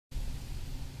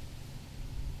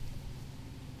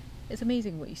It's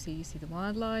amazing what you see. You see the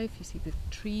wildlife, you see the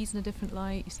trees in a different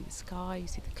light, you see the sky, you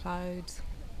see the clouds.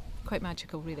 Quite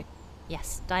magical, really.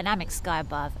 Yes, dynamic sky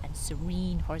above and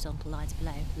serene horizontal lines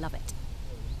below. Love it.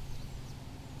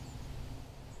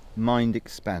 Mind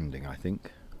expanding, I think.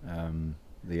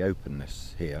 The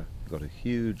openness here. We've got a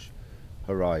huge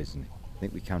horizon. I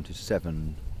think we counted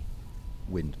 7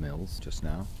 windmills just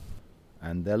now,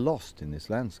 and they're lost in this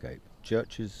landscape.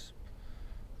 Churches,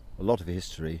 a lot of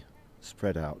history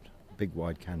spread out, big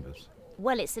wide canvas.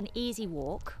 Well, it's an easy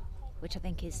walk, which I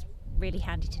think is really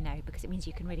handy to know because it means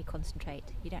you can really concentrate.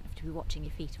 You don't have to be watching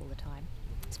your feet all the time.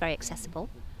 It's very accessible.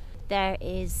 I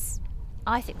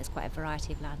think there's quite a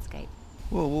variety of landscape.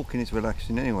 Well, walking is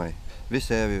relaxing anyway. This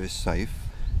area is safe.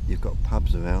 You've got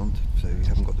pubs around, so you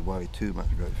haven't got to worry too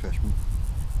much about refreshment.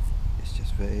 It's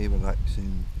just very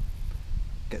relaxing,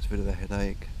 gets rid of the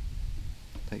headache,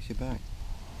 takes you back.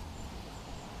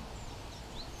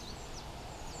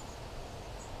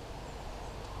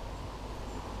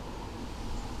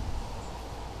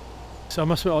 So I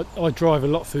must admit, I drive a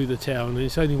lot through the town, and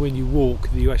it's only when you walk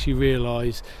that you actually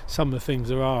realise some of the things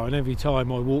there are. And every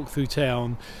time I walk through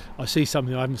town, I see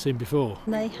something I haven't seen before.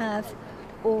 They have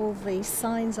all these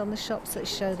signs on the shops that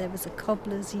show there was a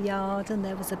cobbler's yard and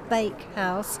there was a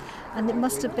bakehouse, and it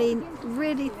must have been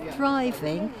really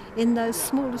thriving in those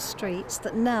smaller streets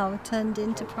that now are turned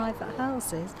into private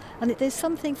houses. And there's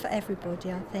something for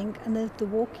everybody, I think, and the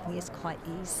walking is quite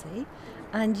easy,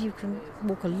 and you can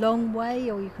walk a long way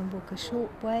or you can walk a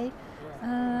short way.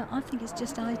 I think it's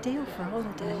just ideal for a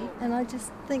holiday, and I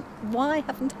just think, why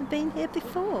haven't I been here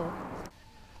before?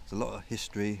 There's a lot of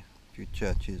history, a few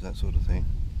churches, that sort of thing,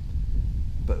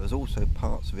 but there's also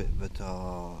parts of it that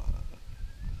are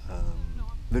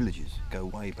villages, go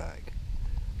way back,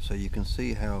 so you can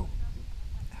see how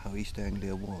East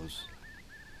Anglia was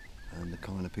and the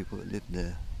kind of people that lived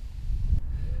there.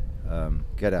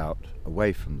 Get out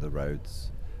away from the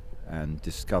roads and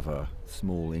discover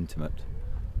small intimate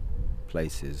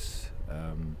places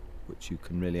which you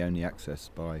can really only access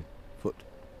by foot.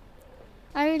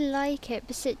 I really like it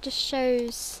because it just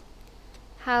shows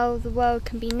how the world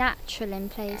can be natural in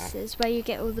places where you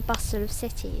get all the bustle of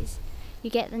cities. You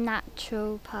get the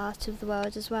natural part of the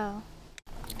world as well.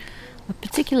 I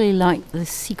particularly like the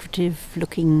secretive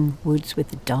looking woods with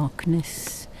the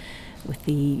darkness, with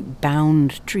the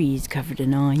bound trees covered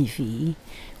in ivy,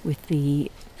 with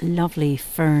the lovely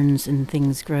ferns and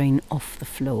things growing off the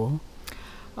floor.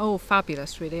 Oh,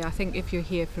 fabulous, really. I think if you're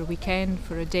here for a weekend,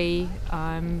 for a day,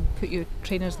 put your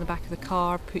trainers in the back of the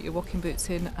car, put your walking boots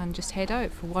in and just head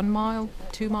out for 1 mile,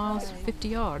 2 miles, 50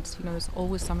 yards. You know, there's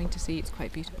always something to see. It's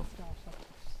quite beautiful.